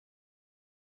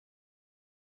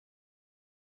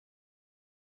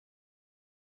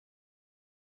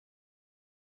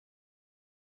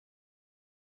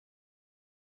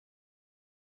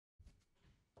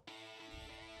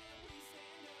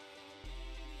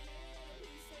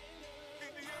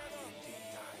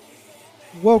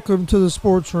Welcome to the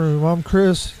Sports Room. I'm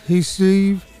Chris. He's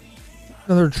Steve.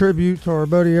 Another tribute to our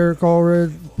buddy Eric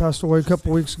Allred, passed away a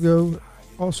couple weeks ago,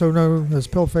 also known as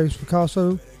Paleface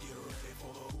Picasso.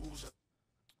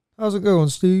 How's it going,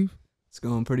 Steve? It's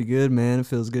going pretty good, man. It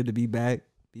feels good to be back.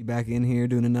 Be back in here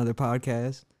doing another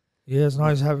podcast. Yeah, it's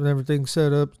nice having everything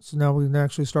set up, so now we can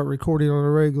actually start recording on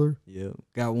a regular. Yep.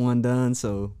 Got one done,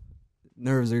 so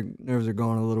nerves are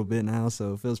going a little bit now,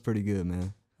 so it feels pretty good,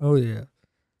 man. Oh, yeah.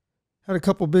 Had a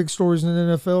couple big stories in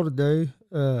the NFL today.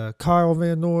 Kyle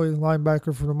Van Noy,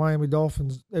 linebacker for the Miami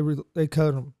Dolphins, they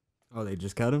cut him. Oh, they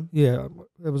just cut him? Yeah,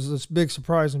 it was this big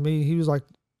surprise to me. He was like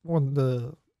one of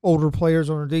the older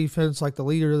players on their defense, like the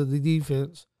leader of the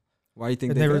defense. Why do you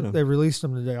think And they cut him? they released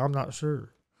him today. I'm not sure.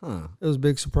 Huh. It was a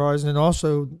big surprise. And then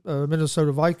also,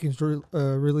 Minnesota Vikings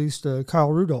released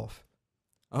Kyle Rudolph.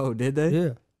 Oh, did they?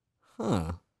 Yeah.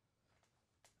 Huh.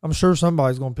 I'm sure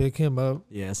somebody's going to pick him up.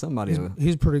 Yeah, somebody will.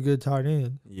 He's a pretty good tight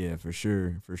end. Yeah, for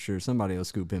sure. For sure. Somebody will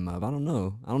scoop him up. I don't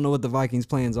know. I don't know what the Vikings'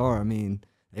 plans are. I mean,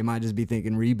 they might just be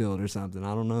thinking rebuild or something.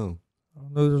 I don't know.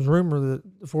 I know there's rumor that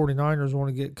the 49ers want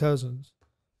to get Cousins.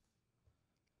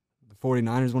 The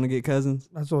 49ers want to get Cousins?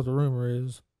 That's what the rumor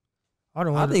is.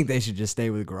 I think they should just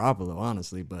stay with Garoppolo,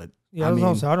 honestly. But yeah,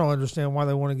 I don't understand why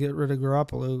they want to get rid of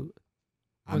Garoppolo.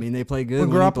 I mean, they play good when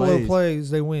when Garoppolo he plays,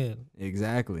 they win.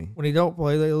 Exactly. When he don't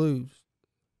play, they lose.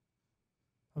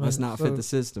 Must not fit the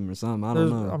system or something. I don't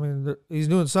know. I mean, he's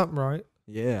doing something right.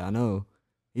 Yeah, I know.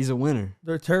 He's a winner.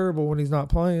 They're terrible when he's not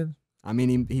playing. I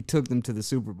mean, he took them to the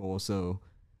Super Bowl, so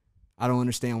I don't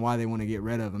understand why they want to get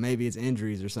rid of him. Maybe it's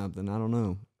injuries or something. I don't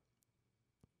know.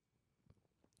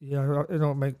 Yeah, it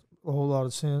don't make a whole lot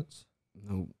of sense.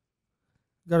 Nope.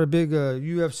 Got a big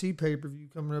UFC pay-per-view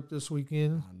coming up this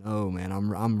weekend. I know, man.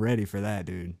 I'm ready for that,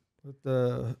 dude. With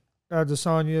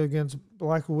Adesanya against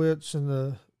Blachowicz in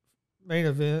the main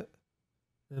event.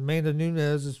 And Amanda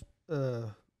Nunes is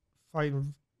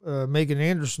fighting Megan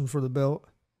Anderson for the belt.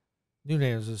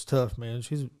 Nunes is tough, man.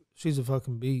 She's a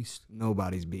fucking beast.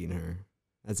 Nobody's beating her.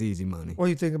 That's easy money. What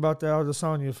do you think about the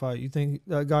Adesanya fight? You think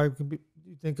that guy can be?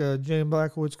 You think Jane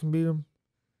Blachowicz can beat him?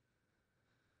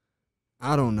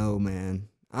 I don't know, man.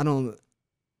 I don't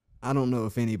know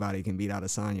if anybody can beat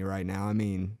Adesanya right now. I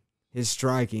mean, his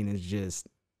striking is just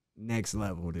next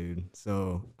level, dude.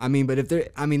 So, I mean, but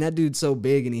that dude's so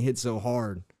big and he hits so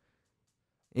hard,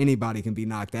 anybody can be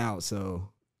knocked out. So,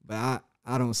 but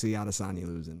I don't see Adesanya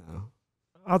losing now.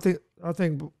 I think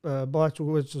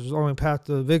Blachowicz's only path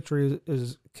to victory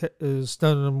is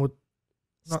stunning him with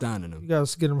stunning him. You got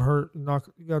to get him hurt. You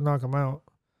got to knock him out.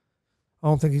 I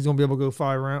don't think he's gonna be able to go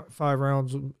five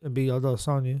rounds and beat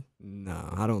Adesanya. No,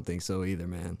 I don't think so either,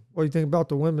 man. What do you think about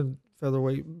the women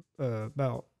featherweight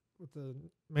bout with the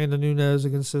Amanda Nunes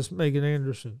against this Megan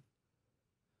Anderson?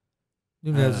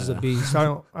 Nunes is a beast.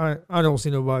 I don't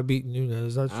see nobody beating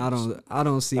Nunes. I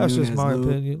don't see that's Nunes just my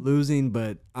opinion. Losing,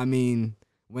 but I mean,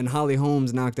 when Holly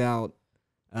Holmes knocked out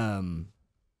Ronda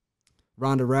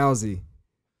Rousey,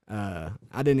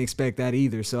 I didn't expect that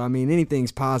either. So I mean,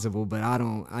 anything's possible, but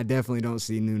I definitely don't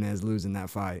see Nunes losing that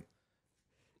fight.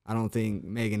 I don't think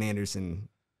Megan Anderson.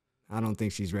 I don't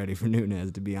think she's ready for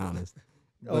Nunes, to be honest.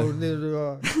 Oh, neither do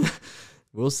I.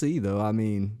 We'll see, though. I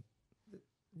mean,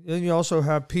 then you also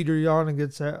have Peter Yan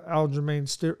against Aljamain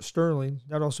Sterling.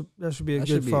 That should be a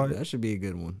good fight. That should be a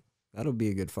good one. That'll be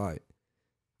a good fight.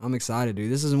 I'm excited,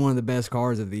 dude. This is one of the best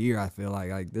cards of the year. I feel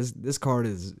like this card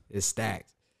is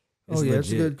stacked. It's legit.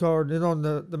 It's a good card. Then on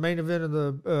the main event of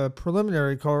the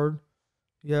preliminary card,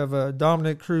 you have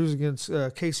Dominic Cruz against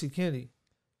Casey Kenny.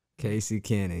 Casey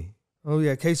Kenny. Oh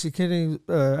yeah, Casey Kenny,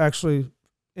 actually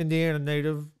Indiana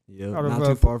native. Yeah, not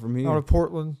too far from here. Out of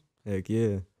Portland. Heck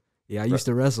yeah. Yeah, I used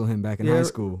to wrestle him back in high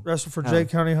school. Wrestled for Jay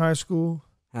County High School.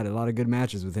 Had a lot of good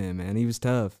matches with him, man. He was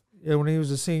tough. Yeah, when he was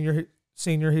a senior,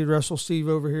 he'd wrestle Steve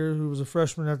over here, who was a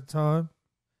freshman at the time.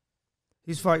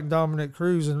 He's fighting Dominic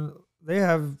Cruz, and they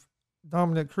have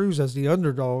Dominic Cruz as the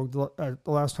underdog the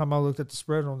last time I looked at the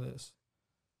spread on this.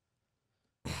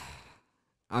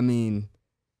 I mean,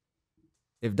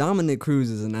 if Dominic Cruz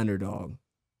is an underdog,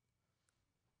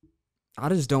 I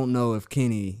just don't know if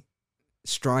Kenny,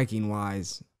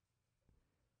 striking-wise,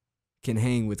 can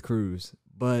hang with Cruz.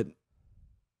 But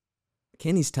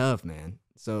Kenny's tough, man.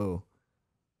 So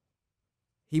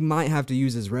he might have to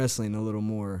use his wrestling a little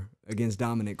more against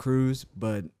Dominic Cruz.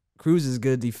 But Cruz is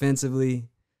good defensively,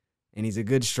 and he's a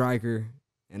good striker.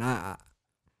 And I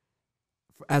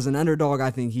as an underdog, I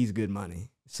think he's good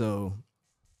money. So,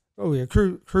 oh yeah,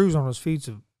 Cruz on his feet,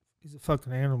 he's a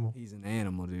fucking animal. He's an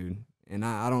animal, dude. And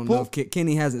I don't know if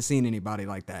Kenny hasn't seen anybody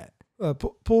like that.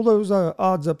 Pull those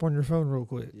odds up on your phone real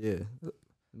quick. Yeah.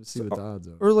 Let's see what the odds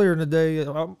are. Earlier in the day,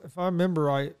 if I remember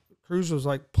right, Cruz was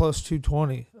like plus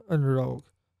 220 underdog.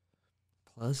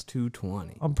 Plus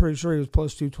 220. I'm pretty sure he was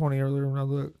plus 220 earlier when I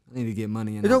looked. I need to get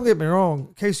money in. Don't get me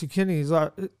wrong. Casey Kenny's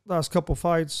last couple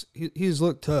fights, he's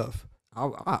looked tough.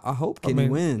 I hope Kenny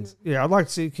wins. Yeah, I'd like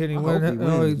to see Kenny win. Hope he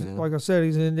wins, man. Like I said,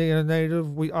 he's an Indiana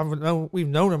native. We've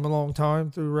known him a long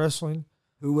time through wrestling.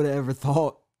 Who would have ever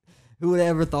thought? Who would have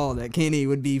ever thought that Kenny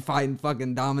would be fighting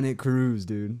fucking Dominic Cruz,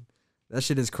 dude? That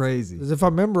shit is crazy. Because if I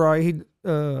remember right,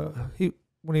 he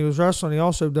when he was wrestling, he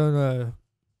also done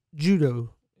judo.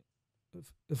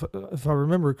 If I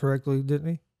remember correctly, didn't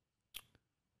he?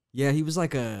 Yeah, he was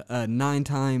like a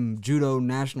 9-time judo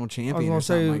national champion. I was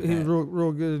gonna say like he was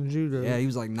real good in judo. Yeah, he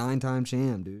was like 9-time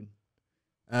champ, dude.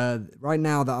 Right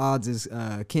now the odds is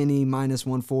Kenny minus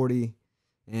 140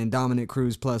 and Dominic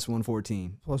Cruz plus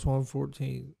 114. Plus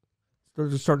 114. They're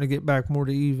just starting to get back more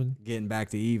to even. Getting back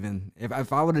to even.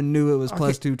 If I would have knew it was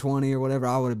plus 220 or whatever,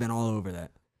 I would have been all over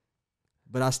that.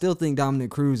 But I still think Dominic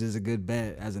Cruz is a good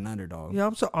bet as an underdog. Yeah,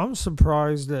 I'm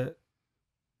surprised that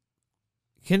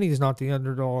Kenny's not the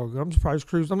underdog. I'm surprised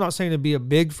Cruz. I'm not saying to be a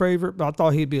big favorite, but I thought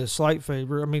he'd be a slight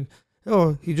favorite. I mean,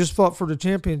 he just fought for the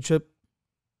championship.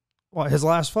 His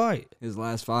last fight. His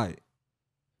last fight.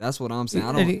 That's what I'm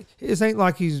saying. It ain't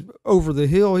like he's over the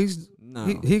hill. He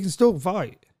can still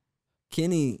fight.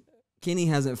 Kenny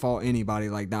hasn't fought anybody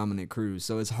like Dominic Cruz,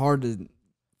 so it's hard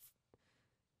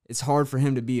for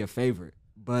him to be a favorite.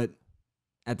 But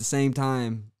at the same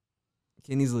time,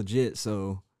 Kenny's legit,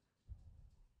 so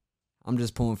I'm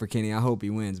just pulling for Kenny. I hope he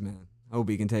wins, man. I hope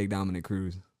he can take Dominic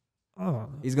Cruz.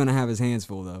 He's gonna have his hands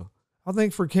full though. I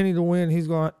think for Kenny to win, he's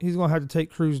gonna have to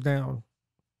take Cruz down.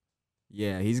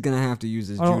 Yeah, he's gonna have to use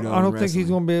his judo. I don't think he's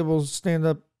gonna be able to stand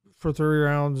up for 3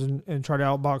 rounds and try to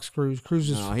outbox Cruz.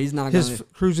 He's not.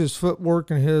 Cruz's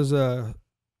footwork and his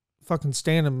fucking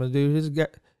stamina, dude.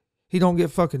 He don't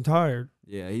get fucking tired.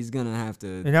 Yeah, he's gonna have to.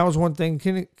 And that was one thing.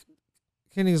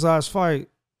 Kenny's last fight,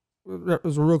 that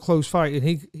was a real close fight, and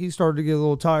he started to get a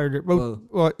little tired.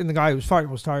 And the guy who was fighting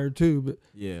was tired too. But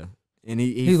yeah, and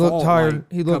he looked tired.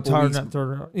 Like he looked tired in that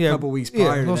third round. Yeah, a couple weeks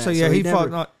prior to that. So he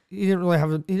fought. He didn't really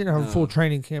have a full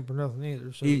training camp or nothing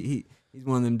either. So he's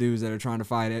one of them dudes that are trying to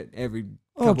fight it every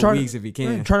couple weeks if he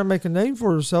can. Trying to make a name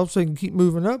for himself so he can keep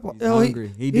moving up. He's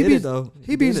hungry. He did it though.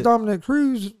 He beats Dominic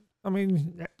Cruz. I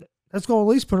mean, that's going to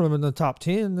at least put him in the top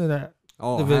 10 of that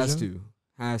division.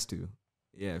 Has to.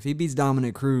 Yeah, if he beats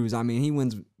Dominic Cruz, I mean, he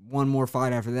wins one more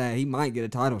fight after that, he might get a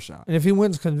title shot. And if he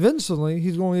wins convincingly,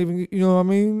 he's going to even, you know what I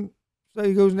mean? Say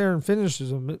he goes in there and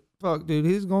finishes him. But fuck, dude,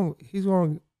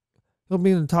 he'll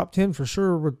be in the top 10 for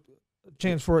sure with a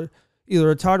chance for either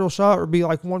a title shot or be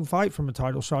like one fight from a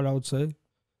title shot, I would say. If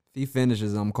he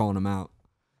finishes, I'm calling him out.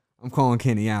 I'm calling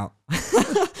Kenny out.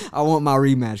 I want my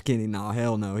rematch, Kenny. No,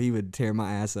 hell no. He would tear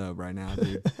my ass up right now,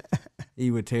 dude. He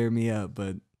would tear me up.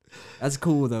 But that's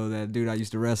cool, though, that dude I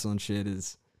used to wrestle and shit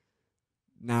is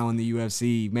now in the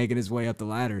UFC making his way up the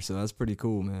ladder. So that's pretty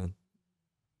cool, man.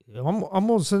 Yeah, I'm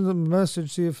going to send him a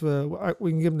message, see if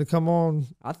we can get him to come on.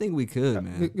 I think we could,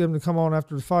 man. Get him to come on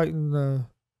after the fight. And,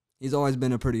 he's always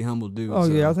been a pretty humble dude. Oh,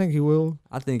 so yeah, I think he will.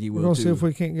 I think he will, We're going to see if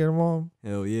we can't get him on.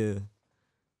 Hell yeah.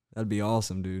 That'd be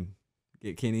awesome, dude.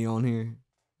 Get Kenny on here.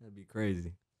 That'd be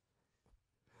crazy.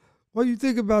 What do you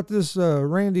think about this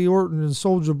Randy Orton and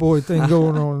Soulja Boy thing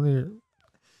going on here?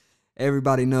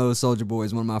 Everybody knows Soulja Boy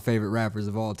is one of my favorite rappers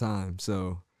of all time,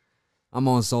 so I'm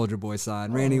on Soulja Boy's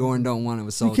side. Randy Orton don't want it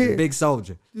with Soulja. Big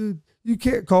Soulja. Dude, you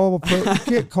can't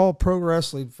call pro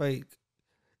wrestling fake.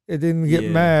 It didn't get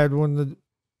mad when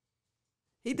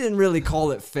he didn't really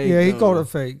call it fake. Yeah, he called it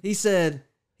fake. He said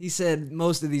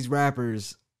most of these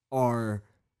rappers are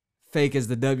fake as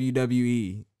the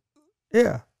WWE.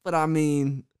 Yeah. But I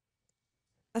mean,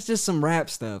 that's just some rap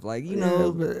stuff. Like, you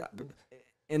know,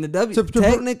 in the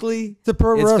technically to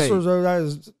pro wrestlers though, that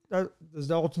is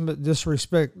the ultimate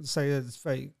disrespect to say that it's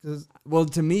fake. Well,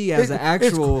 to me as an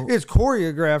actual it's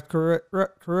choreographed,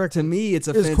 correct. To me it's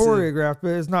offensive. It's choreographed, but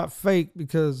it's not fake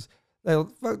because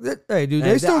hey, dude,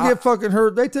 they still get fucking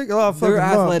hurt. They take a lot of fucking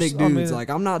bumps. They're athletic dudes. I mean, like,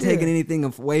 I'm not taking anything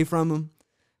away from them,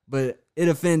 but it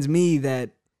offends me that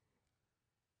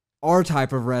our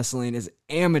type of wrestling is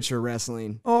amateur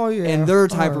wrestling. Oh, yeah. And their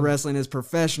type of wrestling is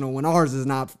professional when ours is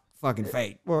not fucking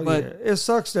fake. Well, but yeah. It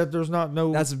sucks that there's not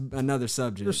no... That's another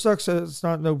subject. It sucks that it's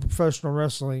not no professional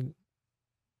wrestling.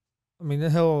 I mean,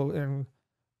 the hell, in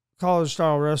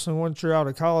college-style wrestling, once you're out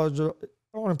of college, the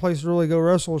only place to really go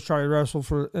wrestle is try to wrestle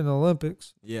in the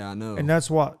Olympics. Yeah, I know. And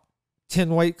that's what? 10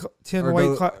 weight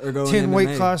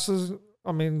classes?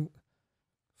 I mean...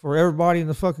 For everybody in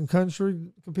the fucking country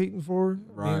competing for.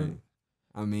 Right.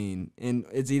 I mean, and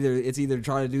it's either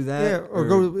try to do that or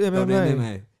go to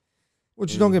MMA.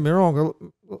 Which don't get me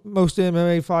wrong, most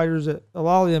MMA fighters, a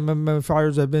lot of the MMA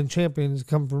fighters that have been champions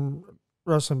come from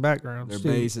wrestling backgrounds.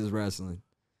 Their base is wrestling.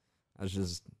 That's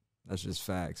just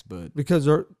facts. But because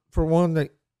for one, they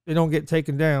don't get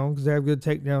taken down because they have good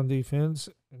takedown defense,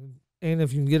 and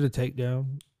if you can get a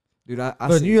takedown, dude, but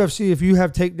in UFC, if you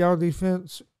have takedown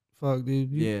defense, fuck,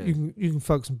 dude, you can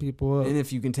fuck some people up. And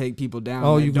if you can take people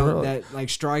down,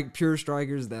 pure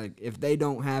strikers that if they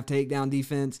don't have takedown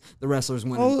defense, the wrestlers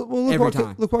win every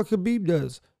time. Look what Khabib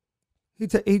does. He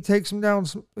takes him down.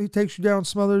 He takes you down,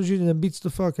 smothers you, and then beats the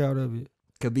fuck out of you.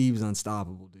 Khabib's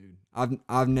unstoppable, dude.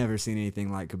 I've never seen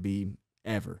anything like Khabib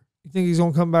ever. You think he's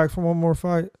gonna come back for one more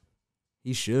fight?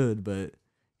 He should, but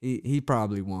he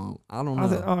probably won't. I don't know.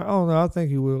 I don't know. I think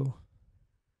he will.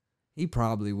 He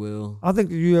probably will. I think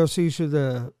the UFC should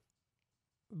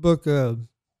book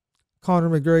Conor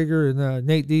McGregor and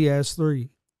Nate Diaz 3.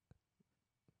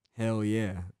 Hell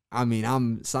yeah. I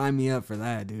mean, sign me up for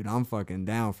that, dude. I'm fucking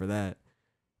down for that.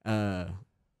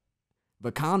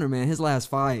 But Conor, man, his last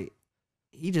fight,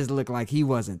 he just looked like he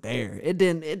wasn't there.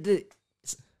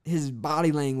 His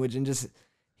body language and just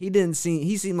he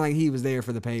seemed like he was there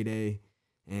for the payday,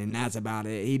 and that's about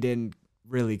it. He didn't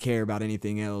really care about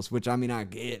anything else, which I mean I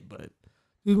get, but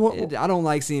I don't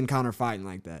like seeing Conor fighting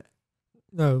like that.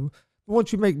 No,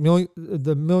 once you make millions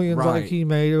like he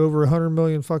made, over $100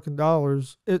 million fucking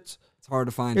dollars, it's hard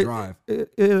to find drive.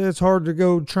 It's hard to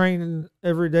go training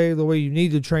every day the way you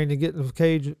need to train to get in the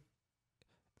cage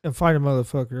and fight a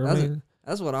motherfucker.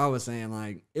 That's what I was saying.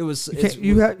 Like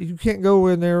you can't go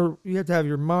in there. You have to have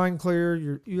your mind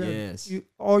clear.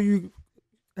 All you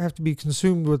have to be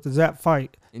consumed with is that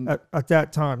fight at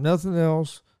that time. Nothing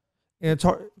else. And it's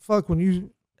hard. Fuck, when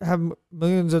you have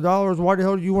millions of dollars, why the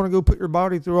hell do you want to go put your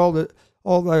body through all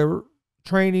the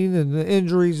training and the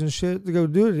injuries and shit to go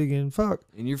do it again? Fuck.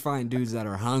 And you're fighting dudes that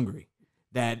are hungry.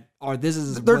 They're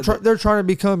trying to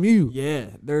become you. Yeah,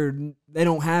 they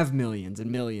don't have millions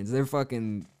and millions. They're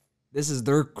fucking. This is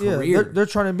their career. Yeah, they're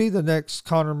trying to be the next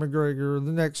Conor McGregor, or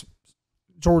the next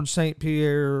George St.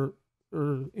 Pierre,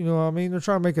 or you know what I mean? They're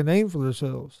trying to make a name for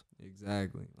themselves.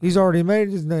 Exactly. He's already made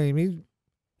his name.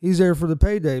 He's there for the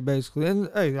payday, basically. And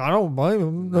hey, I don't blame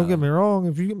him. Don't get me wrong.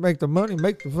 If you can make the money,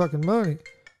 make the fucking money.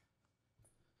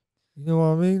 You know what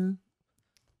I mean?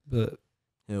 But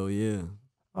hell yeah.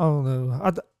 I don't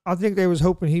know. I think they was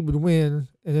hoping he would win,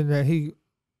 and then that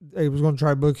they was going to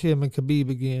try to book him and Khabib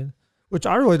again. Which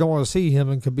I really don't want to see him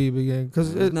and Khabib again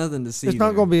because there's nothing to see. It's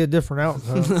not going to be a different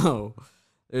outcome. No,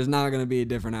 there's not going to be a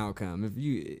different outcome.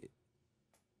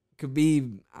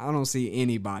 Khabib, I don't see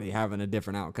anybody having a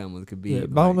different outcome with Khabib. Yeah,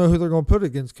 but I don't know who they're going to put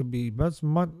against Khabib. That's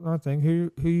my thing.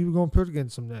 Who you going to put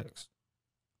against him next?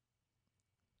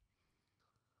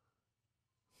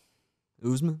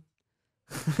 Usman.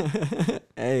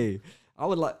 Hey, I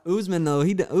would like Usman though.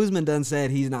 Usman done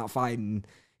said he's not fighting.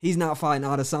 He's not fighting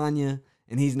Adesanya.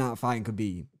 And he's not fighting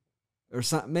Khabib. Or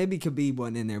maybe Khabib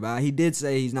wasn't in there, but he did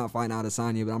say he's not fighting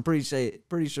Adesanya, but I'm pretty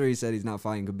sure he said he's not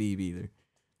fighting Khabib either.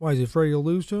 Why, is he afraid he'll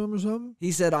lose to him or something?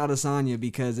 He said Adesanya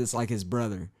because it's like his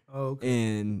brother. Oh, okay.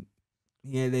 And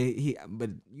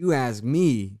but you ask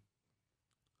me,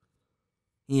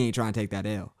 he ain't trying to take that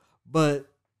L. But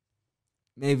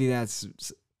maybe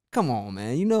come on,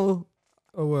 man, you know.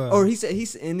 Oh, wow. Or he said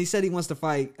he wants to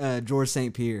fight George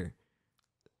St. Pierre.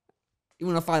 You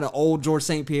want to fight an old George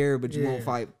St. Pierre, but you won't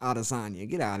fight Adesanya.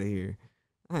 Get out of here.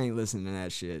 I ain't listening to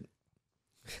that shit.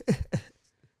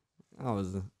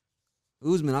 Usman.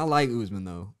 I like Usman,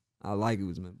 though. I like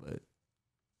Usman, but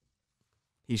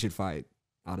he should fight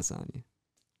Adesanya.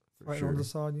 For sure.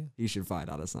 Adesanya? He should fight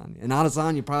Adesanya. And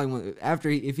Adesanya probably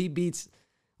if he beats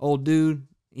old dude,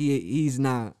 he's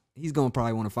going to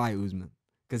probably want to fight Usman.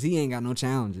 Because he ain't got no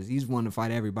challenges. He's wanting to fight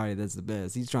everybody that's the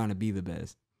best. He's trying to be the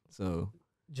best. So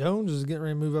Jones is getting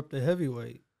ready to move up to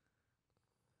heavyweight.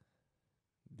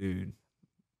 Dude.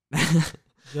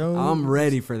 Jones, I'm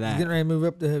ready for that. Getting ready to move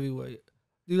up to heavyweight.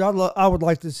 Dude, I would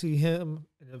like to see him.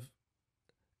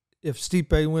 If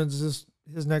Stipe wins his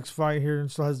next fight here and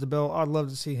still has the belt, I'd love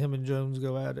to see him and Jones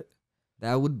go at it.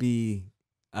 That would be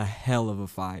a hell of a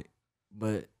fight.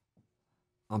 But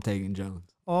I'm taking Jones.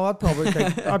 Oh, I'd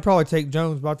probably take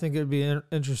Jones, but I think it'd be an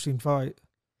interesting fight.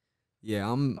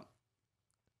 Yeah,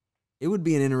 it would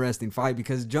be an interesting fight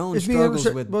because Jones struggles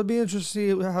with. But it'd be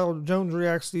interesting to see how Jones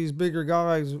reacts to these bigger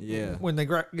guys when they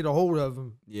get a hold of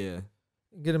him. Yeah.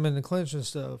 Get him in the clinch and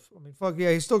stuff. I mean, fuck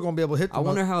yeah, he's still going to be able to hit them. I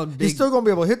wonder how big. He's still going to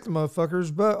be able to hit the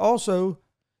motherfuckers, but also,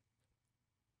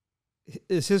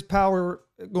 is his power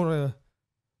going to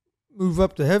move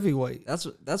up to heavyweight.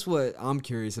 That's what I'm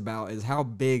curious about is how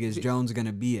big is Jones going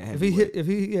to be at heavyweight? If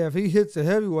he hits the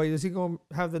heavyweight, is he going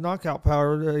to have the knockout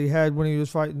power that he had when he was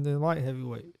fighting the light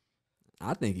heavyweight?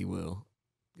 I think he will.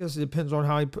 I guess it depends on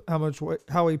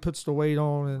how he puts the weight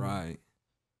on. And, right.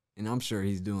 And I'm sure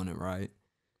he's doing it right.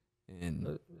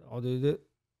 And I'll do that.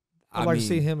 I'd like to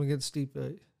see him against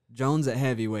Stipe. Jones at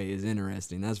heavyweight is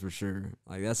interesting, that's for sure.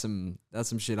 Like that's some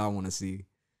shit I want to see.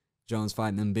 Jones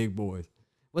fighting them big boys.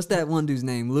 What's that one dude's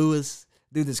name? Lewis.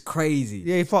 Dude, that's crazy.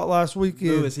 Yeah, he fought last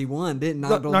weekend. Lewis, he won, didn't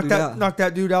knock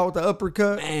that dude out with the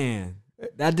uppercut. Man,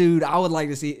 that dude, I would like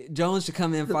to see. Jones should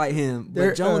come in and fight him.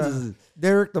 But Jones is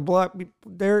Derek the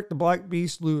Black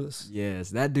Beast Lewis. Yes,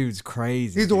 that dude's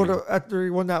crazy. He's the one that, after he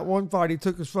won that one fight, he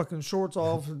took his fucking shorts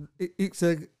off and he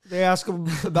said they asked him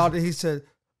about it. He said,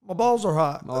 "My balls are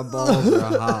hot. My balls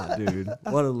are hot, dude."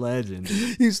 What a legend.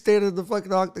 He's standing in the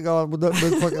fucking octagon with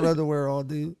fucking underwear on,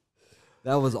 dude.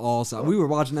 That was awesome. We were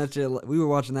watching that shit. We were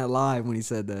watching that live when he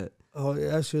said that. Oh yeah,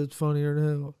 that shit's funnier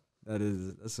than hell.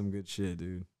 That's some good shit,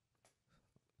 dude.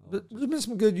 But there's been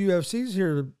some good UFCs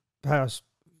here the past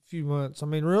few months. I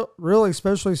mean, really,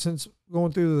 especially since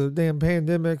going through the damn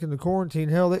pandemic and the quarantine.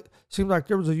 Hell, it seemed like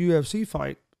there was a UFC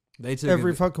fight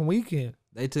every fucking weekend.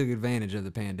 They took advantage of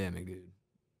the pandemic, dude.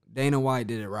 Dana White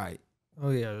did it right. Oh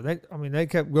yeah, they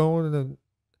kept going, and then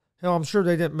hell, I'm sure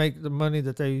they didn't make the money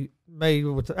that they made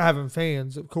with having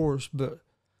fans, of course. But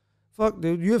fuck,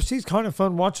 dude, UFC's kind of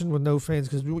fun watching with no fans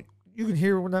because you can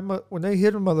hear when they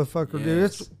hit a motherfucker, yes. Dude.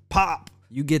 It's pop.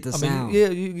 You get the sound.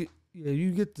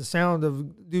 You get the sound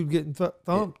of dude getting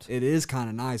thumped. It is kind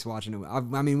of nice watching it.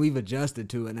 I mean, we've adjusted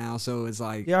to it now, so it's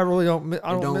like I really don't.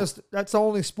 I don't miss. That's the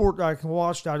only sport that I can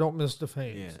watch that I don't miss the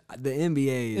fans. Yeah, the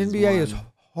NBA is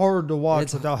hard to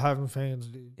watch without having fans,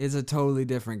 dude. It's a totally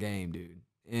different game, dude.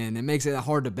 And it makes it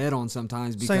hard to bet on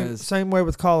sometimes because same way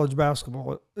with college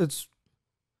basketball.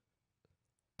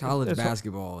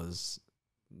 Basketball is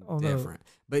different. No.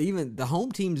 But even the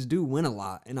home teams do win a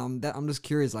lot, and I'm just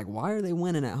curious, like, why are they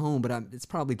winning at home? But it's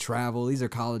probably travel. These are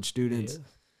college students,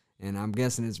 and I'm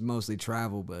guessing it's mostly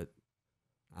travel. But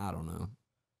I don't know.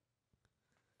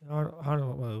 I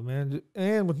don't know, man.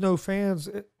 And with no fans,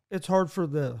 it's hard for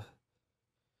the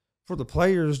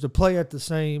players to play with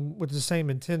the same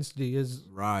intensity as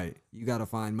right. You got to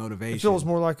find motivation. It feels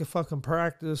more like a fucking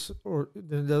practice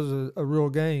than it does a real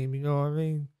game. You know what I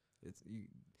mean?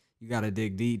 You got to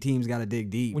dig deep. Teams got to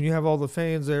dig deep. When you have all the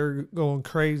fans there going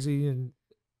crazy and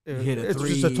it's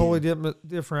just a totally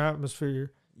different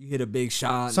atmosphere. You hit a big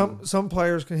shot. Some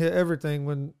players can hit everything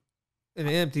when in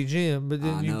an empty gym, but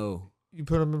then you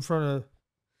put them in front of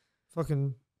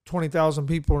fucking 20,000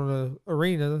 people in the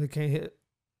arena, they can't hit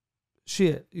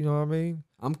shit. You know what I mean?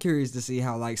 I'm curious to see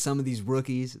how like some of these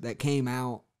rookies that came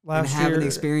out and haven't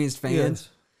experienced fans. Yes.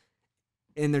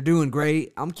 And they're doing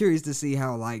great. I'm curious to see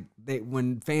how, like,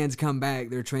 when fans come back,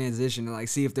 their transition, and like,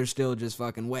 see if they're still just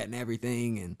fucking wetting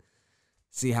everything and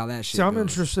see how that shit goes. I'm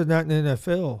interested in that in the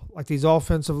NFL. Like, these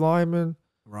offensive linemen.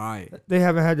 Right. They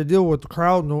haven't had to deal with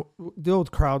crowd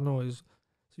noise.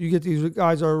 So you get these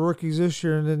guys that are rookies this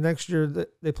year, and then next year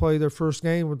they play their first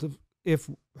game if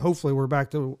hopefully we're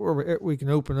back to where we can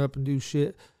open up and do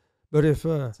shit. But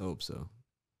let's hope so.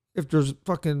 If there's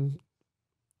fucking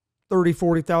 30,000,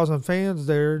 40,000 fans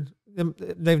there,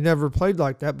 they've never played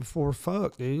like that before.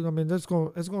 Fuck, dude. I mean, it's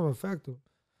going to affect them.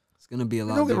 It's going to be a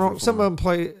lot. Don't get wrong. Some of them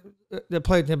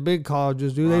played in big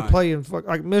colleges, dude. Right. They play in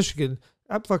like Michigan.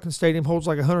 That fucking stadium holds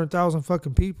like 100,000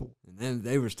 fucking people. And then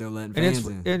they were still letting fans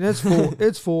in. And it's full.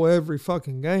 It's full every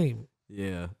fucking game.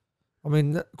 Yeah. I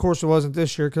mean, of course, it wasn't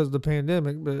this year because of the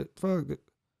pandemic, but fuck it.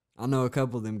 I know a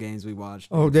couple of them games we watched.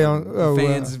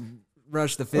 Fans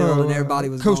rushed the field and everybody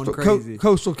was going crazy.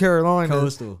 Coastal Carolina.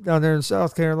 Down there in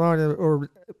South Carolina or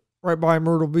right by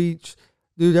Myrtle Beach.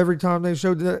 Dude, every time they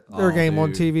showed their game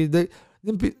on TV,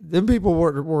 them people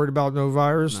weren't worried about no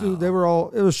virus. No. Dude,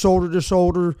 it was shoulder to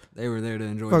shoulder. They were there to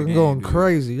enjoy fucking the game, going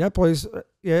crazy. That place,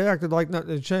 it acted like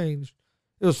nothing had changed.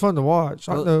 It was fun to watch.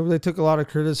 I know they took a lot of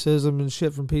criticism and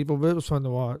shit from people, but it was fun to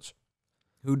watch.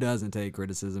 Who doesn't take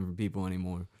criticism from people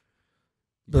anymore?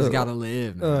 You just got to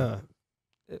live, man.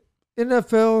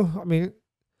 NFL, I mean,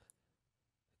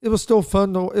 it was still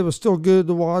fun. It was still good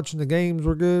to watch, and the games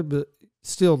were good, but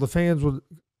still,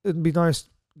 it'd be nice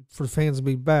for the fans to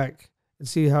be back and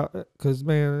see how, because,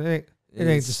 man, it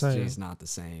ain't the same. It's not the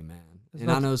same, man.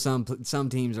 I know some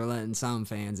teams are letting some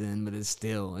fans in, but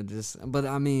but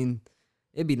I mean,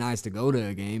 it'd be nice to go to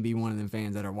a game, be one of them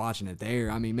fans that are watching it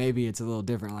there. I mean, maybe it's a little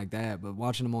different like that, but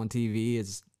watching them on TV,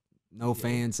 it's no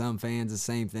fans, some fans, the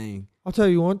same thing. I'll tell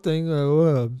you one thing,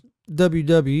 though.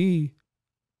 WWE,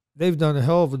 they've done a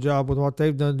hell of a job with what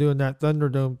they've done doing that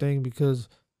Thunderdome thing because,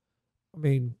 I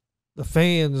mean, the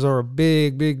fans are a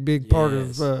big part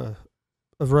of the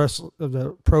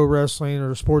pro wrestling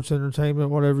or sports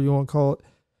entertainment, whatever you want to call it.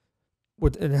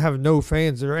 And having no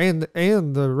fans there, and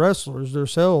the wrestlers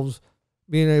themselves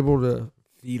being able to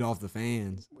feed off the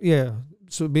fans. Yeah,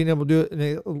 so being able to do it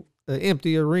in an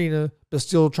empty arena, but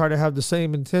still try to have the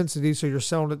same intensity, so you're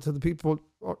selling it to the people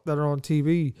that are on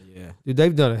TV. Yeah, dude,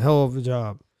 they've done a hell of a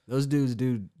job. Those dudes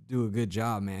do a good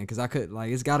job, man. Because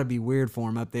it's got to be weird for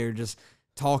them up there just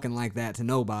talking like that to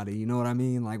nobody. You know what I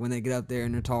mean? Like when they get up there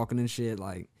and they're talking and shit.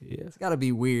 Like, it's got to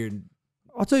be weird.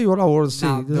 I'll tell you what I want to see.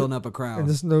 Not building up a crowd. And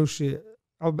this no shit.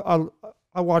 I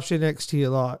watch NXT a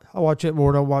lot. I watch it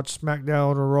more than I watch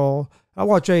SmackDown or Raw. I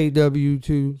watch AEW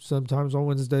too sometimes on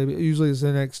Wednesday, but usually it's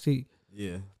NXT.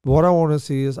 Yeah. But what I want to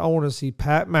see is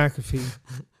Pat McAfee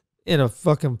in a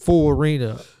fucking full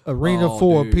arena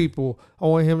full of people.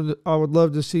 I would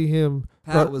love to see him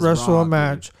wrestle a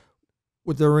match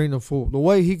with the arena full. The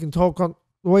way he can talk the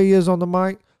way he is on the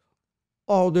mic,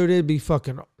 dude, it'd be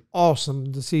fucking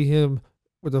awesome to see him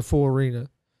with a full arena.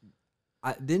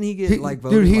 Didn't he get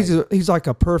voted? Dude, he's like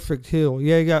a perfect heel.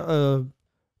 Yeah, he got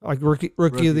rookie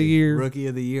of the year. Rookie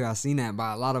of the year. I seen that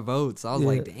by a lot of votes. I was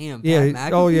like, damn. Yeah.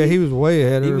 Pat McAfee, he was way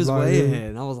ahead. He was way ahead.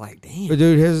 And I was like, damn. But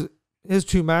dude, his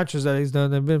 2 matches that he's done,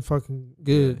 they've been fucking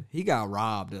good. Yeah, he got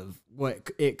robbed of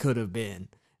what it could have been.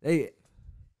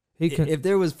 If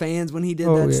there was fans when he did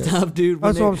that stuff, dude,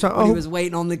 when he was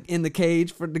waiting in the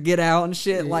cage to get out and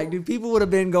shit, dude, people would have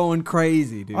been going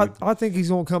crazy, dude. I think he's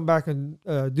gonna come back and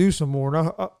do some more,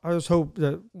 and I just hope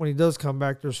that when he does come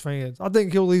back, there's fans. I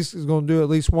think he'll at least is gonna do it at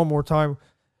least one more time,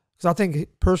 because I think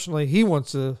personally he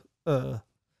wants to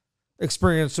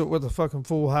experience it with a fucking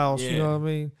full house. You know what I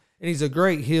mean? And he's a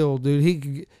great heel,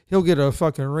 dude. He'll get a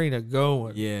fucking arena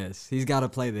going. Yes, he's got to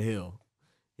play the heel.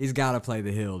 He's got to play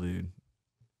the heel, dude.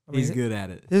 He's good at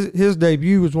it. His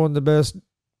debut was one of the best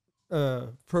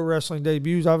pro wrestling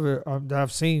debuts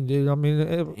I've seen, dude. I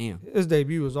mean, his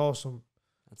debut was awesome.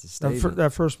 That's a statement.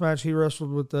 That first match he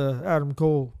wrestled with Adam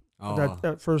Cole. Oh.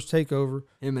 That first takeover.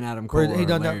 Him and Adam Cole are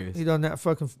hilarious. He done that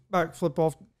fucking backflip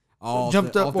off.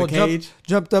 Jumped up the cage.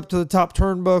 Jumped up to the top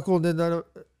turnbuckle and then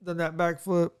done that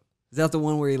backflip. Is that the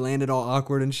one where he landed all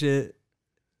awkward and shit?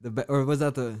 Or was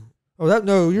that the? Oh, that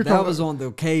was on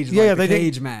the cage. Yeah, the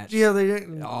cage match. Yeah, they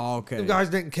didn't. Oh, okay. The guys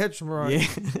didn't catch him right. Yeah.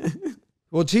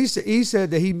 Well, he said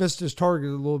that he missed his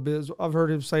target a little bit. I've heard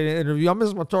him say in an interview, I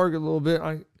missed my target a little bit.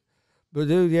 But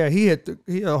dude, yeah, he hit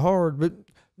hard. But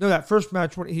no, that first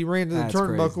match when he ran to the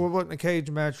turnbuckle, it wasn't a cage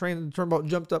match. Ran to the turnbuckle,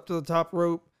 jumped up to the top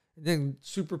rope, and then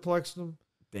superplexed him.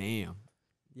 Damn.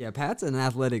 Yeah, Pat's an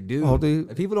athletic dude. Oh,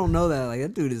 dude. People don't know that. Like,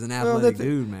 that dude is an athletic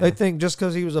dude, man. They think just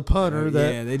because he was a punter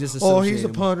they just associate he's a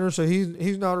punter, so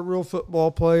he's not a real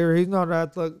football player. He's not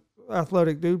an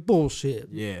athletic dude. Bullshit.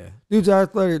 Yeah. Dude's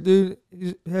athletic, dude.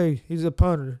 He's a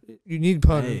punter. You need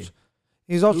punters.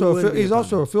 Hey, he's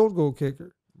also a field goal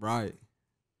kicker. Right.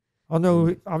 I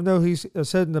know he's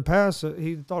said in the past that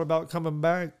he thought about coming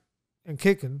back and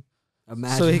kicking.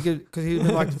 Imagine. So he could, because he'd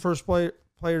been like the first player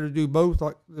to do both,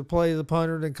 like to play the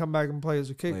punter, then come back and play as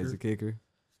a kicker. Play as a kicker.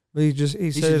 But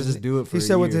he said just do it for he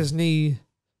said with his knee.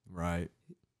 Right.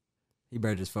 He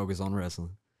better just focus on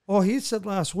wrestling. Well, he said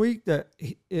last week that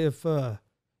if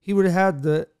he would have had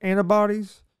the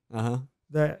antibodies,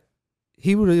 that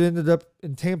he would have ended up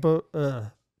in Tampa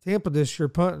this year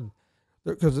punting,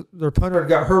 because their punter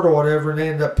got hurt or whatever, and they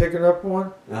ended up picking up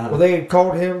one. Well, they had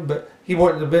called him, but he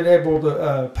wouldn't have been able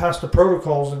to pass the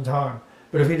protocols in time.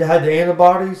 But if he'd had the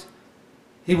antibodies,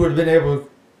 he would have been able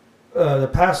to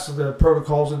pass the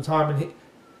protocols in time,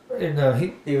 and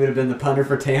he would have been the punter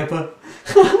for Tampa.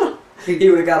 He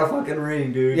would have got a fucking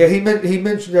ring, dude. Yeah, he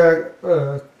mentioned that.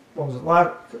 What was it?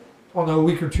 A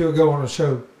week or two ago on a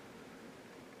show.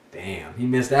 Damn, he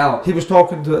missed out. He was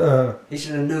talking to. He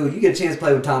should have knew. You get a chance to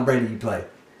play with Tom Brady, you play.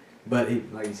 But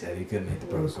like you said, he couldn't hit the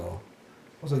protocol.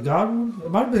 Was it Godwin?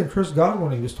 It might have been Chris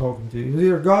Godwin he was talking to. It was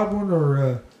either Godwin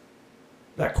or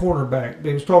that cornerback.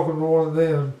 He was talking to one of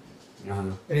them,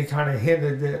 and he kind of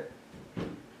hinted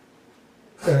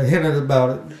about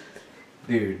it.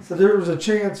 Dude. So there was a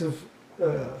chance of.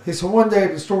 He said one day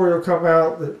the story will come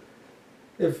out that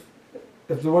if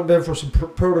there wasn't been for some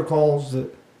protocols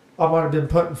that I might have been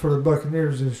punting for the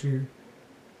Buccaneers this year.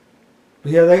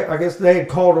 But yeah, I guess they had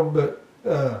called him, but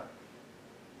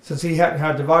since he hadn't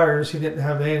had the virus, he didn't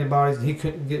have the antibodies, and he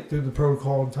couldn't get through the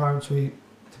protocol in time to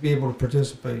be able to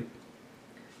participate.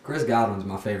 Chris Godwin's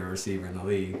my favorite receiver in the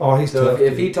league. Oh, he's tough.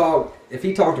 If he talked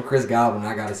to Chris Godwin,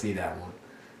 I got to see that one.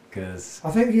 Cause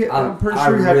I'm pretty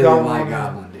sure he had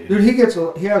Godwin, dude.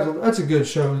 Dude, that's a good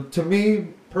show. To me,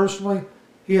 personally,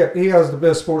 he has the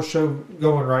best sports show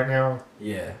going right now.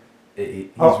 Yeah. He's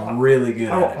really good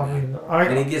at it.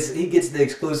 And he gets the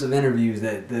exclusive interviews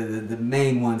that the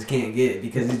main ones can't get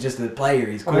because he's just a player.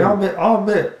 He's cool. I'll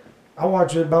admit, I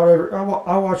watch it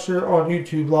I watch it on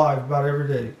YouTube live about every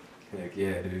day. Heck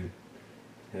yeah, dude.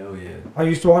 Hell yeah. I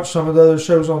used to watch some of the other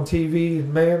shows on TV,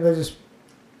 and man,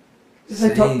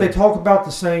 they talk about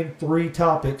the same 3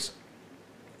 topics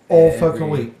all fucking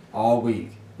week. All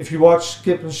week. If you watch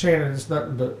Skip and Shannon, it's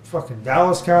nothing but fucking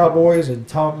Dallas Cowboys and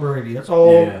Tom Brady. That's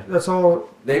all. Yeah. That's all.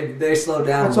 They slowed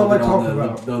down a little bit on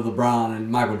the LeBron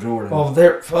and Michael Jordan. Oh,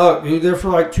 they're for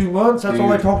like 2 months. That's all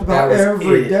they talked about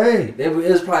every day. It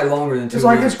was probably longer than 2 months. It's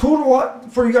like it's cool to watch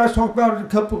for you guys to talk about it in a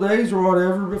couple of days or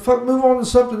whatever, but fuck, move on to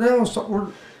something else.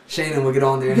 Shannon would get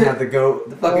on there and have the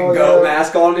fucking goat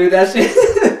mask on, dude. That shit.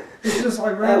 It's just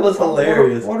like, man, that was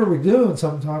hilarious. What are we doing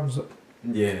sometimes?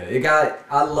 Yeah,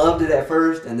 I loved it at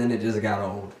first, and then it just got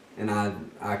old, and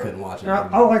I couldn't watch it.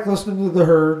 I like listening to The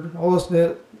Herd. I'll listen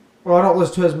to it. Well, I don't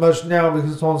listen to it as much now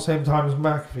because it's on the same time as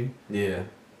McAfee. Yeah.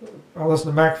 I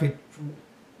listen to McAfee from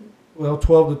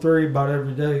 12 to 3 about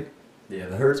every day. Yeah,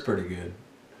 The Herd's pretty good.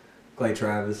 Clay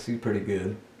Travis, he's pretty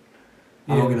good.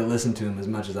 Yeah. I don't get to listen to him as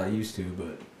much as I used to,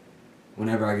 but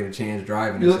whenever I get a chance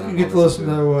driving, you get to listen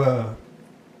to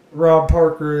Rob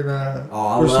Parker and I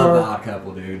love The Odd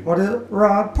Couple, dude. What is it?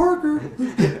 Rob Parker.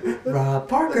 Rob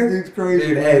Parker. That dude's crazy.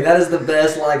 Dude, hey, that is the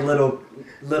best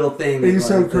little thing. He's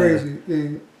so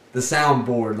crazy. The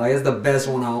soundboard, it's the best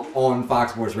one on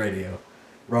Fox Sports Radio.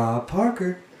 Rob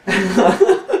Parker.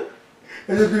 And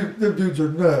them dudes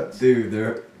are nuts. Dude,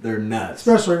 they're nuts.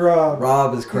 Especially Rob.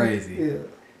 Rob is crazy. Yeah.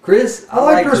 Chris, I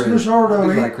like Chris Broussard though.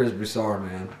 I like Chris Broussard,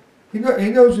 man. He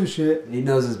knows his shit. He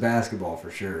knows his basketball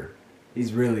for sure.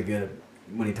 He's really good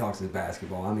when he talks his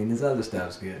basketball. I mean, his other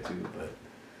stuff's good too, but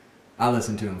I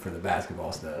listen to him for the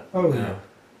basketball stuff. Oh yeah.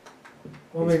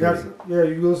 Well, I mean,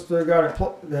 you listen to a guy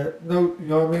that you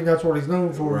know what I mean? That's what he's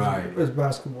known for, right? Is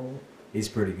basketball. He's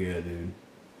pretty good, dude.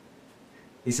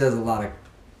 He says a lot of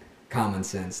common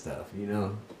sense stuff, you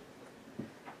know.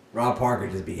 Rob Parker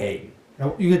just be hating.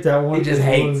 You get that one. He just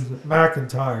hates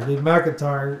McIntyre. Dude,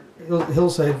 McIntyre, he'll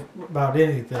say about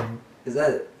anything. Is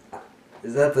that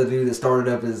the dude that started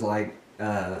up as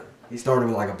he started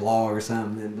with a blog or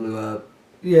something and blew up?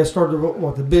 Yeah, started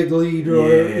with the Big Lead or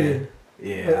whatever.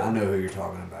 Yeah, I know who you're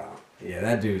talking about. Yeah,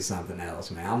 that dude's something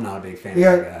else, man. I'm not a big fan of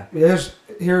that guy. Yeah,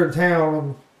 here in town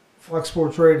on Fox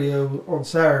Sports Radio on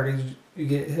Saturdays, you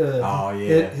get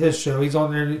his show. He's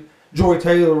on there. Joy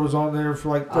Taylor was on there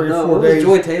for 3 or 4 days. What was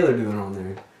Joy Taylor doing on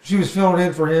there? She was filling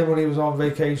in for him when he was on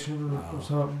vacation or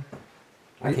something.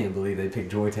 I can't believe they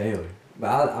picked Joy Taylor.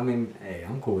 But I mean, hey,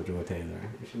 I'm cool with Joy Taylor.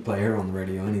 You should play her on the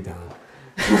radio anytime.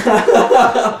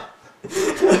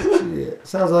 Yeah,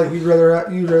 sounds like you'd rather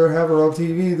have her on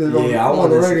TV than on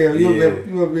the radio.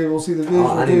 You won't be able to see the visual.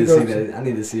 I need to see that. I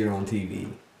need to see her on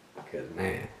TV. Because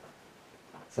man,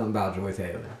 something about Joy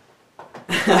Taylor.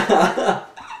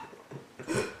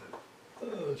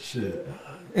 Oh shit!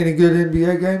 Any good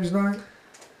NBA games tonight?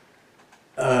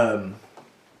 I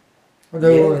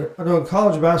know in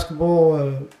college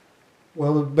basketball.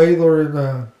 The Baylor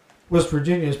and West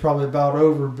Virginia is probably about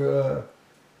over, but.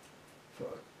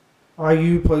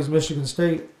 IU plays Michigan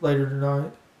State later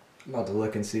tonight. I'm about to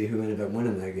look and see who ended up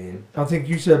winning that game. I think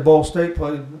you said Ball State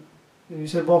played. You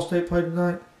said Ball State played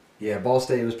tonight? Yeah, Ball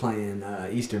State was playing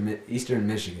Eastern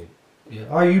Michigan.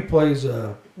 Yeah, IU plays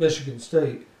Michigan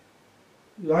State.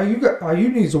 IU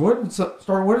needs to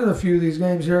start winning a few of these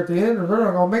games here at the end, or they're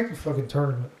not gonna make the fucking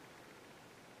tournament.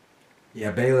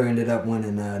 Yeah, Baylor ended up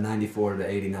winning 94 to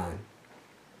 89.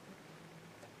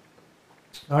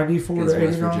 94 to 89.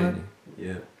 West Virginia.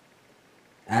 Yeah.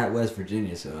 At West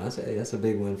Virginia, so I say that's a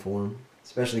big win for them,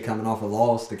 especially coming off a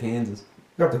loss to Kansas.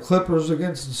 Got the Clippers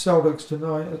against the Celtics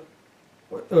tonight.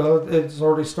 It's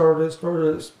already started. It's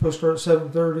supposed to start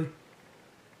at 7:30.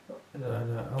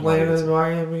 Atlanta and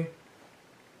Miami.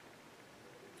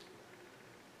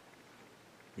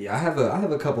 Yeah, I have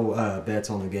a couple bets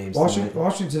on the games.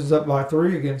 Washington's up by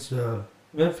 3 against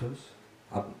Memphis.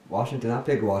 I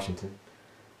picked Washington.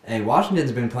 Hey,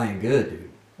 Washington's been playing good, dude.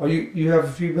 Oh, you have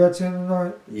a few bets in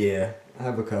tonight? Yeah, I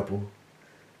have a couple.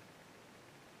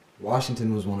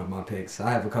 Washington was one of my picks.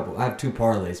 I have 2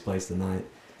 parlays placed tonight.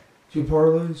 2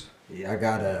 parlays? Yeah, I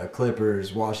got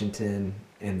Clippers, Washington,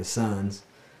 and the Suns.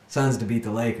 Suns to beat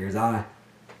the Lakers. I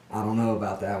don't know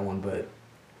about that one, but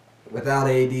without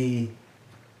AD,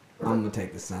 I'm gonna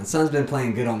take the Suns. Suns been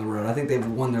playing good on the road. I think they've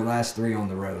won their last 3 on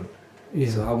the road.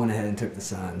 Yeah. So I went ahead and took the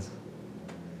Suns.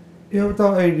 Yeah,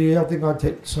 without AD, I think I'd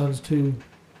take the Suns too.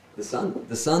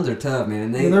 The Suns are tough,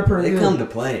 man. And they're pretty they good. come to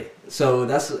play. So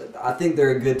I think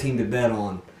they're a good team to bet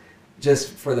on,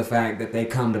 just for the fact that they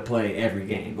come to play every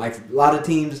game. Like a lot of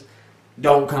teams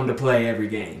don't come to play every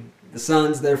game. The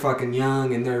Suns, they're fucking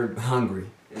young and they're hungry,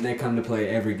 and they come to play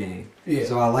every game. Yeah.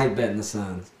 So I like betting the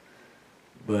Suns,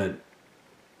 but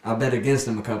I bet against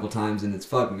them a couple times and it's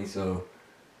fucked me. So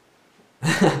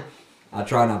I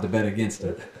try not to bet against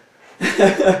it.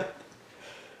 Yeah,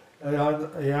 I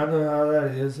know how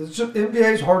that is. It's just,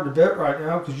 NBA is hard to bet right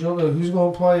now because you don't know who's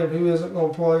going to play and who isn't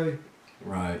going to play.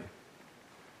 Right.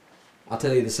 I'll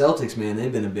tell you, the Celtics, man,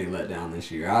 they've been a big letdown this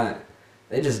year.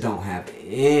 They just don't have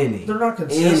They're not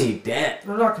consistent. any depth.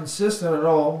 They're not consistent at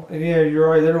all. And yeah, you're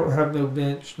right. They don't have no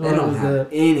bench. They don't have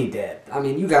any depth. I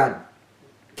mean, you got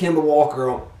Kemba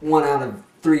Walker 1 out of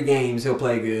 3 games. He'll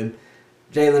play good.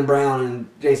 Jaylen Brown and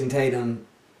Jason Tatum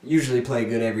usually play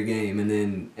good every game, and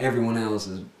then everyone else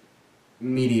is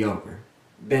mediocre.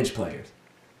 Bench players.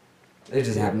 They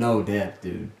just have no depth,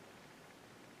 dude.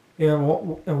 Yeah,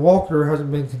 and Walker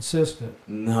hasn't been consistent.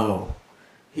 No.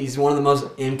 He's one of the most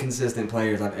inconsistent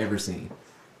players I've ever seen.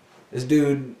 This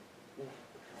dude,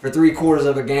 for 3/4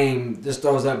 of a game, just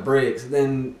throws up bricks.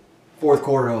 Then fourth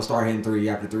quarter, he'll start hitting 3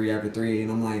 after 3 after 3.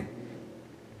 And I'm like,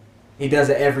 he does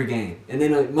it every game. And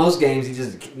then most games, he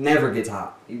just never gets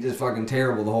hot. He's just fucking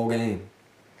terrible the whole game.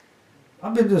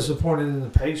 I've been disappointed in the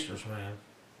Pacers, man.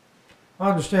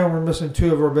 I understand we're missing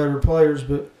 2 of our better players,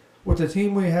 but with the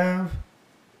team we have,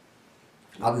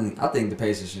 I think the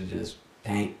Pacers should just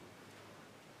tank.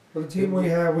 with the team we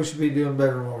have, we should be doing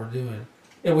better than what we're doing.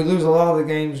 And we lose a lot of the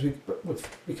games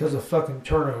because of fucking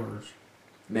turnovers.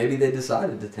 Maybe they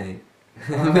decided to tank.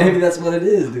 Maybe that's what it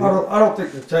is, dude. I don't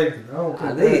think they're taking. I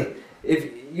don't think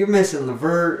if you're missing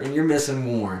LeVert and you're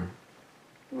missing Warren.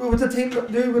 Well, with the team,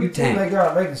 dude, with the team they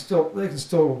got, they can still.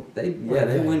 They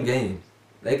win games.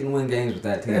 They can win games with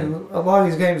that team. And a lot of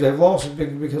these games they've lost is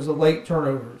because of late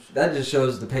turnovers. That just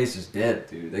shows the Pacers'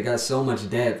 depth, dude. They got so much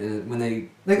depth, and when they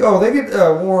get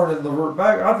Warren and LeVert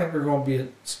back, I think they're going to be a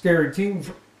scary team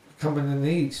coming in the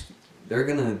East. They're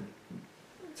gonna.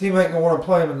 Team ain't gonna want to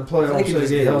play them in the playoffs.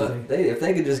 If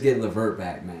they could just get LeVert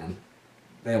back, man,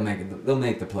 they'll make it. They'll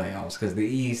make the playoffs because the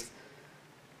East,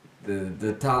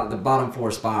 the bottom 4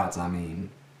 spots. I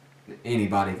mean,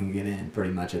 anybody can get in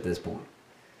pretty much at this point.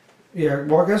 Yeah,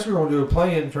 well, I guess we're gonna do a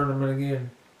play-in tournament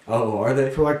again. Oh, are they?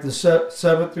 For like the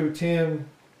 7 through 10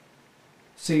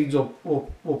 seeds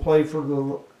will play for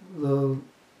the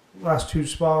last 2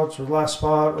 spots or last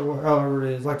spot or however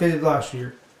it is, like they did last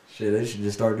year. Shit, they should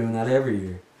just start doing that every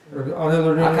year. I know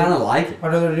they're doing I kind of like it.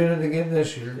 I know they're doing it again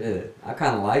this year. Yeah, I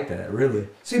kind of like that, really.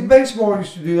 See, baseball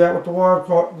used to do that with the wild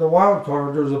card. The wild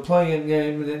card, there was a play-in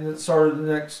game, and then it started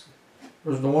the next.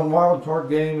 There was the one wild card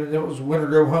game, and it was win or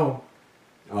go home.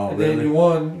 Oh, and really? then you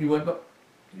won. You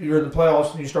were in the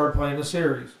playoffs, and you started playing the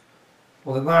series.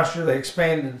 Well, then last year they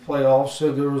expanded the playoffs,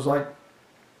 so there was like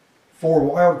 4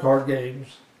 wild card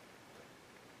games,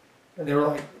 and they were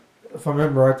like, if I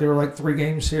remember right, they were like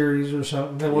 3-game series or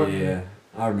something. They wasn't, yeah,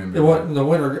 I remember. It wasn't the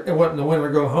winner. It wasn't the winner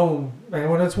go home. Man,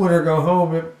 when it's winner go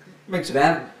home, it makes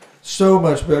it so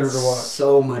much better to watch.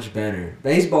 So much better.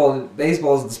 Baseball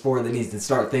is the sport that needs to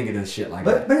start thinking of shit like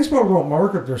that. Baseball won't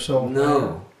market themselves.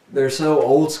 No, they're so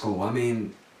old school. I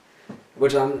mean,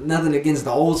 which I'm nothing against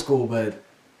the old school, but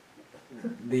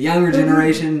the younger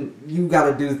generation, you got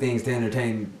to do things to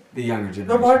entertain the younger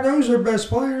generation. Nobody knows their best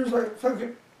players. Like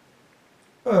fucking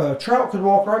Trout could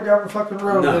walk right down the fucking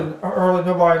road and hardly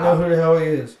nobody know who the hell he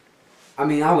is. I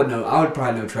mean, I would know. I would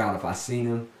probably know Trout if I seen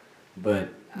him, but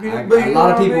a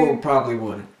lot of people probably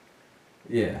wouldn't.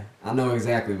 Yeah, I know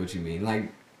exactly what you mean.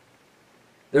 Like,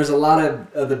 there's a lot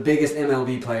of the biggest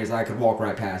MLB players I could walk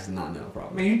right past and not know,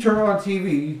 probably. I mean, you turn on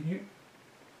TV,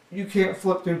 you can't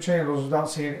flip through channels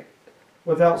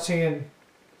without seeing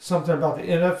something about the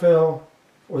NFL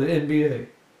or the NBA.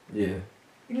 Yeah.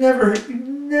 You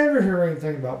never hear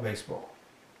anything about baseball.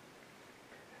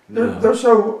 They're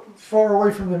so far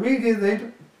away from the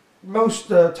media. Most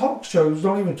talk shows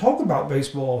don't even talk about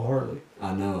baseball hardly.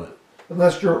 I know it.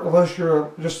 Unless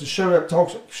you're just a show that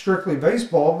talks strictly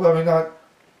baseball. I mean, not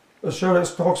a show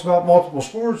that talks about multiple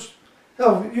sports.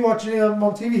 Hell, you watch them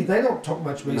on TV, they don't talk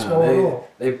much baseball at all.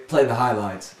 They play the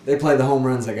highlights. They play the home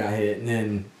runs that got hit, and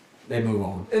then they move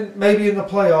on. And maybe in the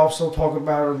playoffs they'll talk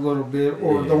about it a little bit,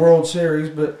 or the World Series,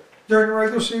 but during the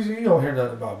regular season you don't hear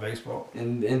nothing about baseball.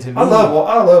 And to me, I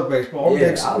love baseball.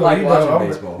 I like watching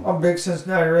baseball. I'm a big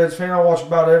Cincinnati Reds fan. I watch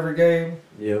about every game.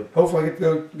 Yep. Hopefully I get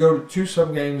to go to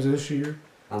some games this year.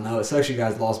 I know. It sucks you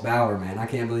guys lost Bauer, man. I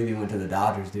can't believe he went to the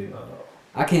Dodgers, dude.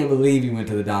 I can't believe he went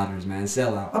to the Dodgers, man.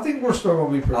 Sellout. I think we're still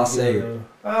gonna be pretty I'll good. say it.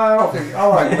 I don't think I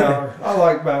like Bauer. I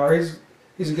like Bauer.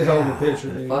 He's a good hell of a pitcher.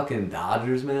 The Dude. fucking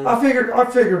Dodgers, man. I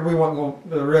figured we weren't going.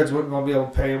 The Reds wasn't going to be able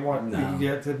to pay him what No. he could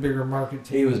get the bigger market teams.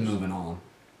 He was moving on.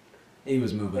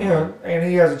 Yeah, on. and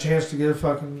he has a chance to get a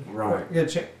fucking Right.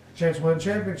 get a chance to win a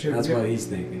championship. That's what he's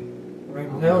thinking. I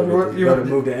mean, hell, You got to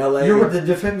move to LA. You're with the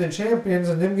defending champions,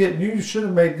 and them getting you should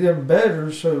have made them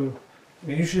better. So, I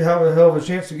mean, you should have a hell of a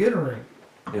chance to get a ring.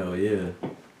 Hell yeah.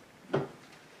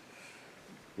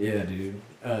 Yeah, dude.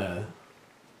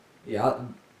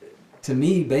 To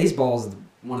me, baseball is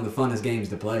one of the funnest games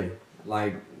to play.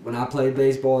 Like, when I played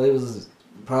baseball, it was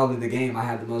probably the game I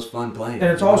had the most fun playing. And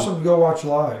it's awesome to go watch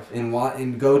live. And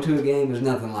go to a game, there's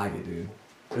nothing like it, dude.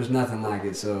 There's nothing like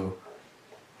it, so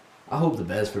I hope the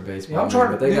best for baseball. Yeah, I'm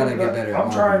trying but they got to get better.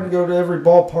 I'm trying to go to every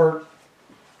ballpark.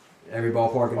 Every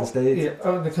ballpark in the States?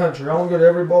 Yeah, in the country. I want to go to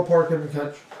every ballpark in the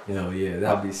country. Hell yeah,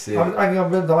 that'd be sick.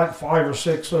 I've been to like 5 or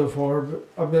 6 so far, but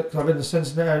I've been to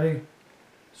Cincinnati,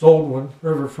 it's old one,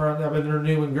 Riverfront. I've been to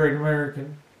New and Great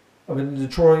American. I've been to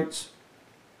Detroit's.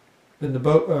 Been to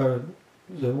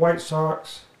the White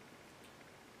Sox.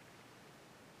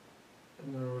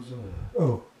 And there was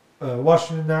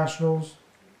Washington Nationals.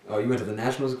 Oh, you went to the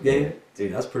Nationals game? Yeah.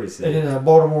 Dude, that's pretty sick. And then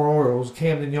Baltimore Orioles,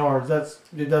 Camden Yards. That's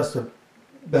the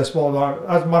best ball diamond.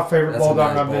 That's my favorite ball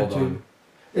diamond I've been to.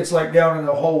 It's like down in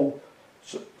the hole.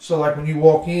 So like when you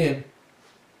walk in,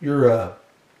 you're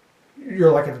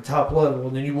like at the top level,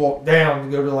 and then you walk down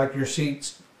to go to like your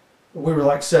seats. We were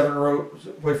like 7 rows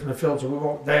away from the field, so we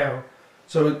walked down.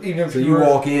 So even if you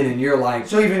walk in and you're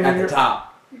like even at the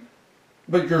top,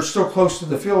 but you're still close to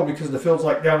the field because the field's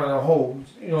like down in a hole.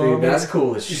 You know dude, what I mean? that's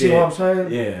cool as shit. You see what I'm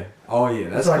saying? Yeah. Oh yeah,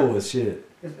 that's like, cool as shit.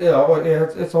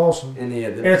 It's awesome. And yeah,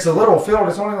 and it's a little field.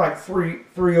 It's only like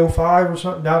 305 or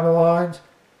something down the lines.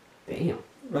 Damn.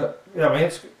 But yeah, I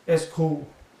mean it's cool.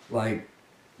 Like,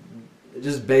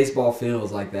 just baseball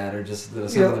fields like that are just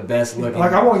some of the best looking.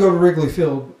 Like I want to go to Wrigley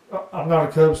Field. I'm not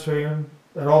a Cubs fan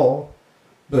at all,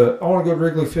 but I want to go to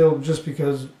Wrigley Field just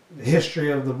because the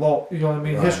history of the ball. You know what I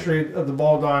mean? Right. History of the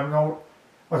ball diamond.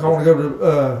 I want to go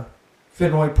to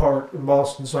Fenway Park in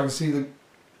Boston so I can see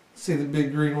the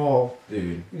big green wall.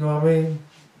 Dude. You know what I mean?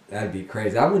 That'd be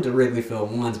crazy. I went to Wrigley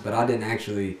Field once, but I didn't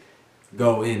actually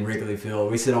go in Wrigley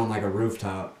Field. We sit on like a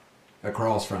rooftop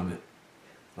across from it,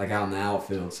 like out in the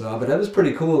outfield. So, but that was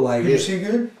pretty cool. Like, Did you see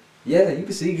good? Yeah, you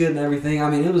could see good and everything. I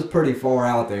mean, it was pretty far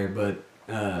out there, but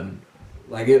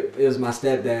like it was my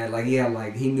stepdad.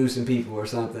 Like he knew some people or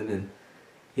something, and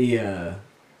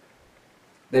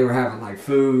they were having like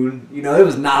food. You know, it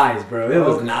was nice, bro. It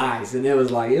was nice, and it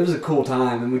was a cool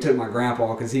time. And we took my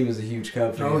grandpa because he was a huge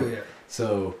Cub fan. Oh yeah.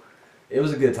 So it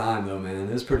was a good time though, man.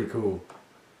 It was pretty cool.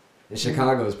 And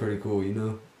Chicago is pretty cool, you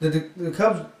know. Did the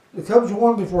Cubs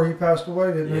won before he passed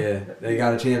away, didn't they? Yeah, they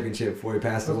got a championship before he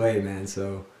passed away, man.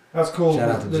 So that's cool. Shout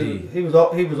out to G. He was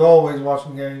always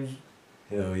watching games.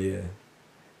 hell yeah,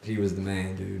 G was the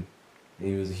man, dude.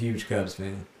 He was a huge Cubs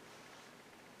fan.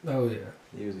 Oh yeah.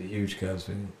 He was a huge Cubs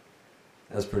fan.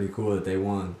 That's pretty cool that they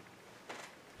won.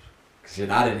 Shit,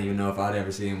 I didn't even know if I'd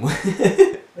ever see him win.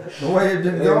 The way it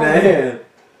been going. Man.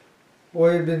 The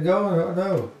way it been going, I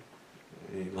know.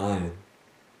 He ain't lying.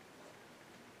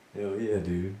 Hell yeah,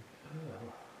 dude.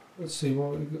 Let's see,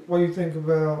 what do you think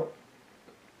about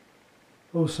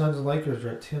Suns and Lakers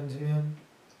are at 10-10?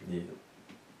 Yeah.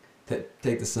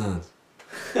 Take the Suns.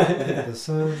 The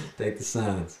Suns. Take the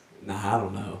Suns. Nah, I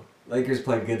don't know. Lakers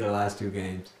played good their last 2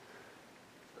 games.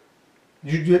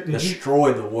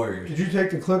 Destroyed the Warriors. Did you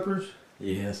take the Clippers?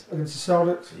 Yes. Against the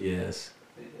Celtics? Yes.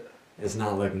 It's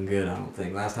not looking good, I don't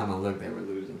think. Last time I looked, they were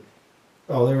losing.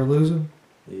 Oh, they were losing?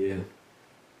 Yeah.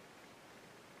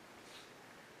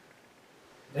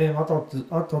 Damn, I thought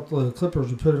the Clippers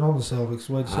would put it on the Celtics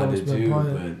the way the I Celtics did been too,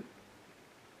 playing.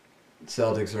 but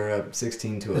Celtics are up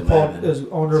 16-11. Is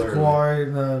under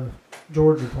Kawhi and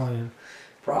Georgia playing?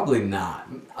 Probably not.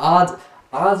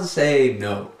 Odds say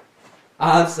no.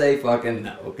 Odds say fucking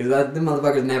no, because the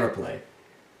motherfuckers never play.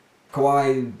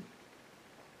 Kawhi,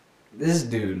 this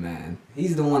dude, man,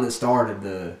 he's the one that started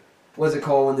the, what's it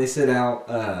called when they sit out?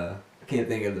 I can't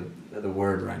think of the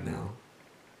word right now.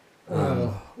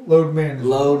 Load management.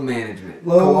 Load management.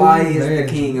 Kawhi is the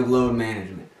king of load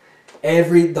management.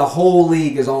 The whole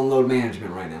league is on load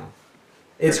management right now.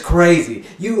 It's crazy.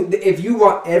 If you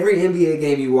watch every NBA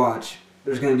game you watch,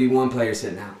 there's going to be one player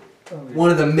sitting out. Oh, yeah. One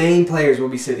of the main players will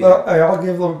be sitting out. Hey, I'll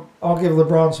give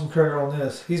LeBron some credit on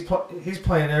this. He's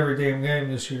playing every damn game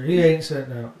this year. He ain't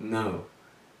sitting out. No,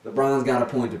 LeBron's got a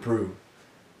point to prove.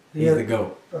 He's the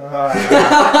GOAT.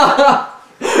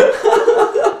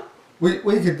 We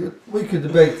could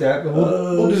debate that, but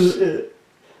we'll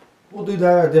do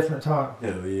that at a different time.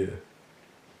 Hell yeah.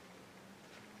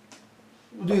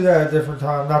 We'll do that at a different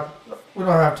time. We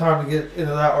don't have time to get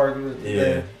into that argument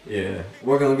today. Yeah.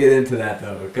 We're gonna get into that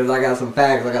though, because I got some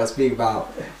facts I gotta speak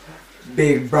about.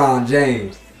 Big Bron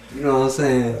James. You know what I'm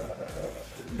saying?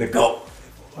 The GOAT.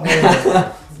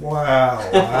 Oh,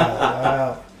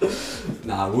 wow.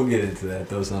 Nah, we'll get into that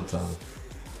though sometime.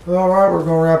 All right, we're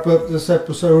gonna wrap up this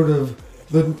episode of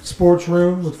the Sports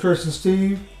Room with Chris and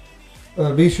Steve.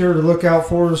 Be sure to look out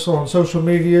for us on social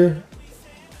media.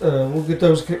 We'll get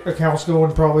those accounts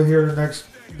going probably here in the next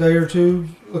day or two.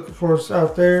 Look for us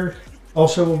out there.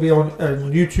 Also, we'll be on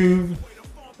YouTube.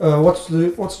 What's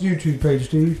the YouTube page,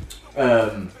 Steve?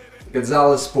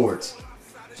 Gonzalez Sports.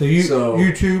 So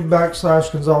YouTube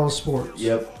 / Gonzalez Sports.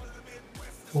 Yep.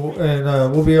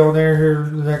 And we'll be on there here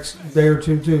the next day or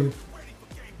two too.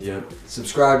 Yep.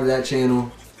 Subscribe to that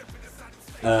channel.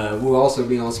 We'll also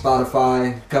be on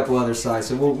Spotify, a couple other sites.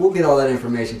 So we'll get all that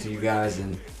information to you guys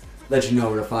and let you know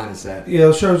where to find us at. Yeah,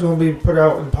 the show's going to be put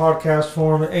out in podcast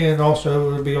form, and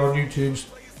also it'll be on YouTube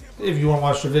if you want to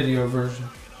watch the video version.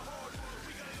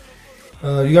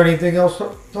 You got anything else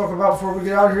to talk about before we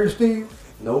get out of here, Steve?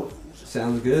 Nope.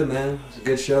 Sounds good, man. It's a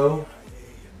good show.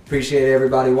 Appreciate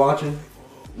everybody watching,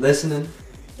 listening,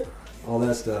 all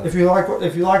that stuff. If you like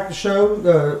the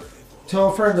show, tell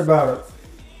a friend about it.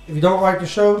 If you don't like the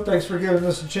show, thanks for giving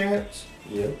us a chance.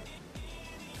 Yep.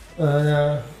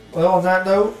 Well, on that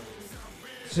note,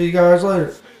 see you guys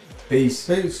later. Peace.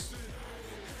 Peace.